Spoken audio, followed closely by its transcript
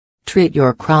Treat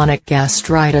your chronic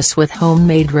gastritis with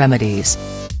homemade remedies.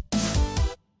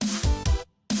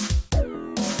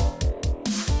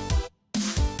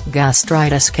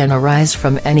 Gastritis can arise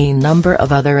from any number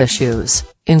of other issues,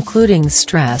 including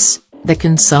stress, the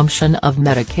consumption of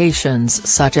medications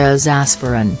such as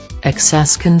aspirin,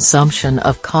 excess consumption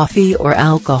of coffee or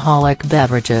alcoholic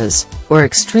beverages, or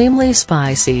extremely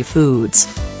spicy foods.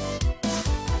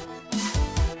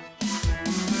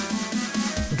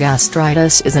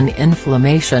 Gastritis is an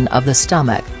inflammation of the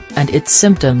stomach, and its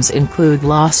symptoms include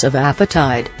loss of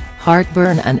appetite,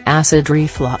 heartburn and acid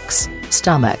reflux,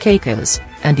 stomach aches,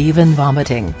 and even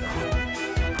vomiting.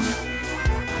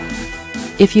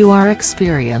 If you are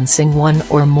experiencing one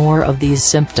or more of these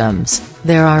symptoms,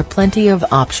 there are plenty of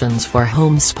options for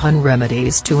homespun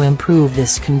remedies to improve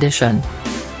this condition.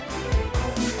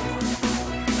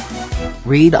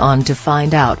 Read on to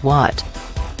find out what.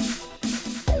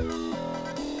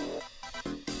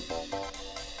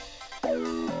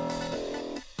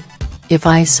 If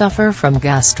I suffer from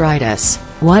gastritis,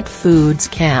 what foods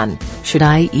should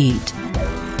I eat?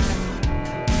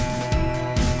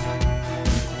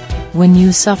 When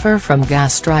you suffer from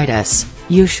gastritis,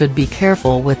 you should be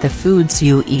careful with the foods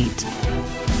you eat.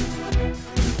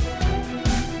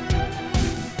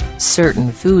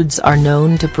 Certain foods are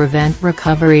known to prevent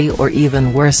recovery or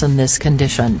even worsen this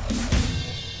condition.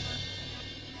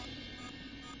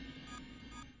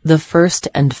 The first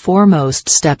and foremost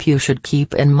step you should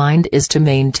keep in mind is to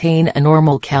maintain a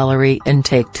normal calorie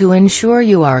intake to ensure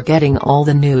you are getting all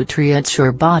the nutrients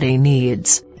your body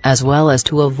needs, as well as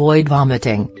to avoid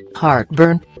vomiting,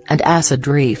 heartburn, and acid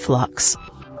reflux.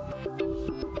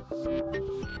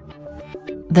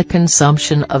 The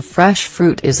consumption of fresh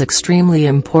fruit is extremely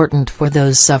important for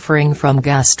those suffering from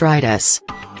gastritis.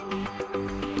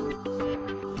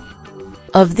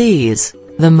 Of these,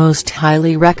 the most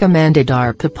highly recommended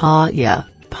are papaya,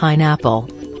 pineapple,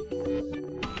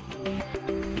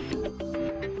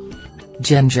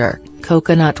 ginger,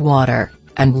 coconut water,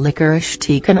 and licorice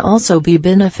tea can also be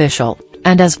beneficial,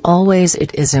 and as always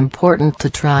it is important to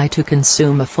try to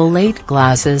consume a full 8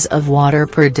 glasses of water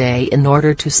per day in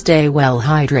order to stay well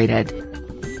hydrated.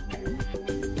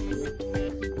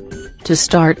 To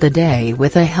start the day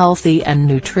with a healthy and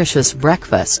nutritious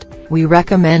breakfast, we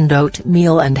recommend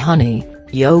oatmeal and honey,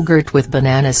 yogurt with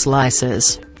banana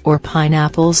slices, or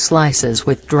pineapple slices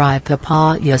with dry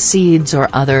papaya seeds or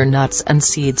other nuts and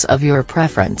seeds of your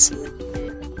preference.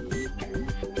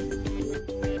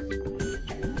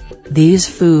 These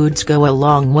foods go a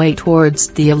long way towards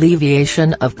the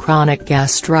alleviation of chronic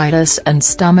gastritis and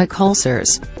stomach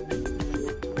ulcers.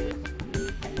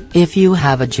 If you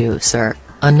have a juicer,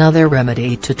 another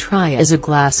remedy to try is a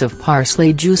glass of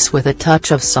parsley juice with a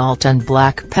touch of salt and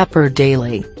black pepper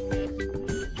daily.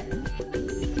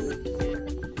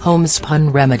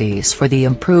 Homespun remedies for the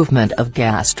improvement of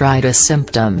gastritis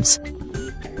symptoms.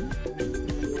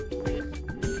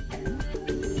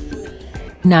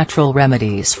 Natural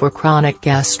remedies for chronic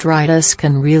gastritis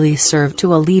can really serve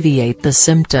to alleviate the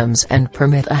symptoms and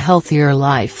permit a healthier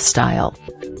lifestyle.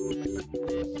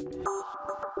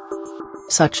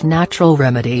 Such natural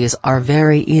remedies are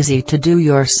very easy to do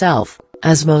yourself,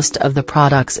 as most of the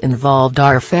products involved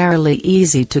are fairly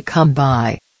easy to come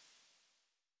by.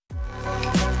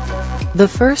 The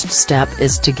first step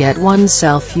is to get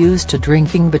oneself used to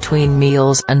drinking between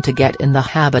meals and to get in the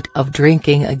habit of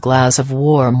drinking a glass of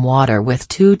warm water with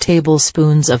 2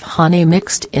 tablespoons of honey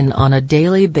mixed in on a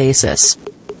daily basis.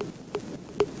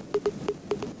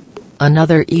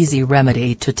 Another easy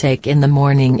remedy to take in the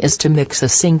morning is to mix a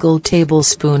single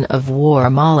tablespoon of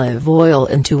warm olive oil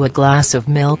into a glass of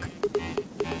milk.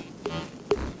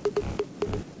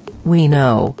 We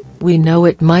know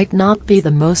it might not be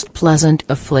the most pleasant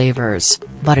of flavors,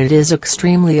 but it is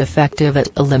extremely effective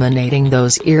at eliminating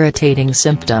those irritating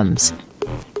symptoms.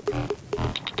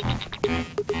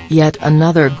 Yet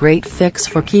another great fix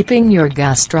for keeping your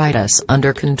gastritis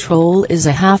under control is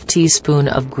a half teaspoon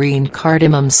of green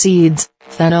cardamom seeds,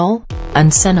 fennel,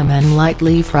 and cinnamon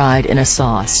lightly fried in a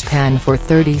saucepan for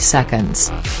 30 seconds.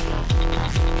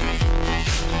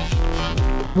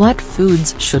 What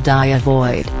foods should I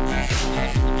avoid?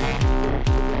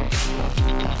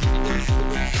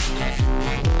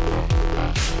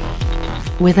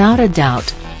 Without a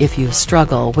doubt, if you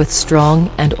struggle with strong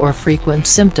and/or frequent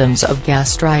symptoms of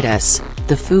gastritis,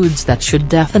 the foods that should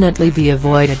definitely be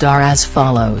avoided are as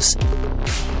follows.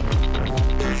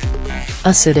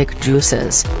 Acidic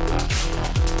juices.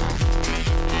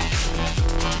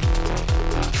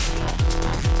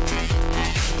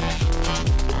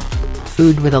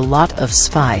 Food with a lot of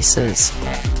spices.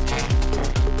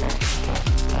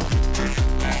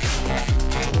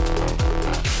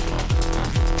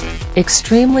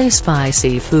 Extremely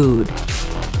spicy food.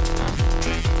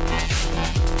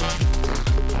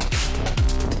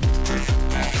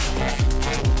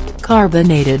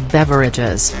 Carbonated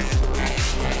beverages.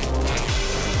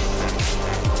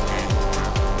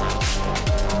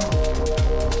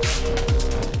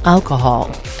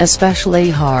 Alcohol, especially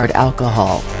hard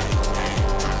alcohol.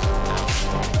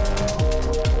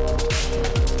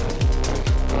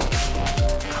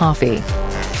 Coffee.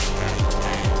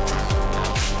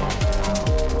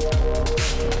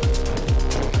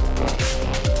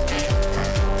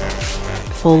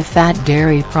 Full-fat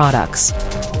dairy products.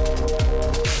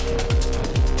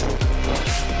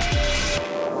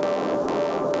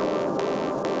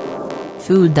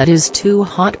 Food that is too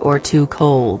hot or too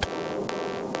cold.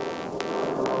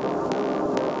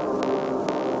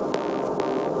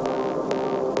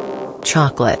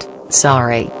 Chocolate,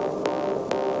 sorry.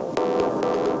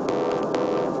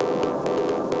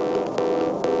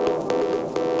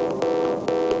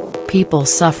 People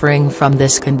suffering from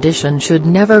this condition should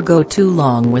never go too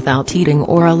long without eating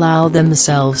or allow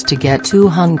themselves to get too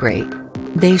hungry.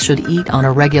 They should eat on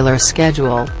a regular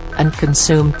schedule, and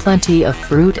consume plenty of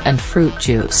fruit and fruit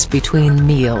juice between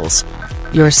meals.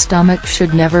 Your stomach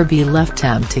should never be left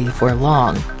empty for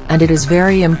long, and it is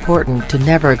very important to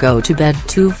never go to bed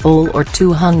too full or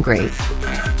too hungry.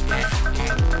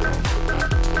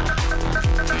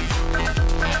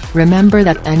 Remember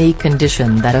that any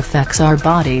condition that affects our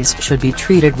bodies should be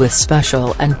treated with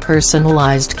special and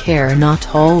personalized care.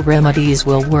 Not all remedies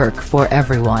will work for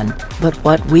everyone, but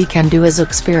what we can do is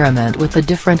experiment with the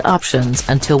different options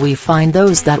until we find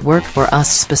those that work for us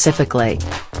specifically.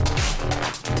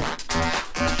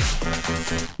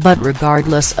 But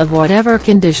regardless of whatever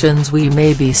conditions we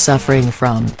may be suffering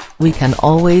from, we can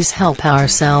always help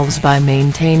ourselves by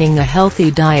maintaining a healthy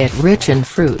diet rich in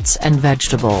fruits and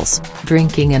vegetables,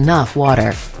 drinking enough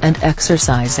water, and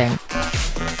exercising.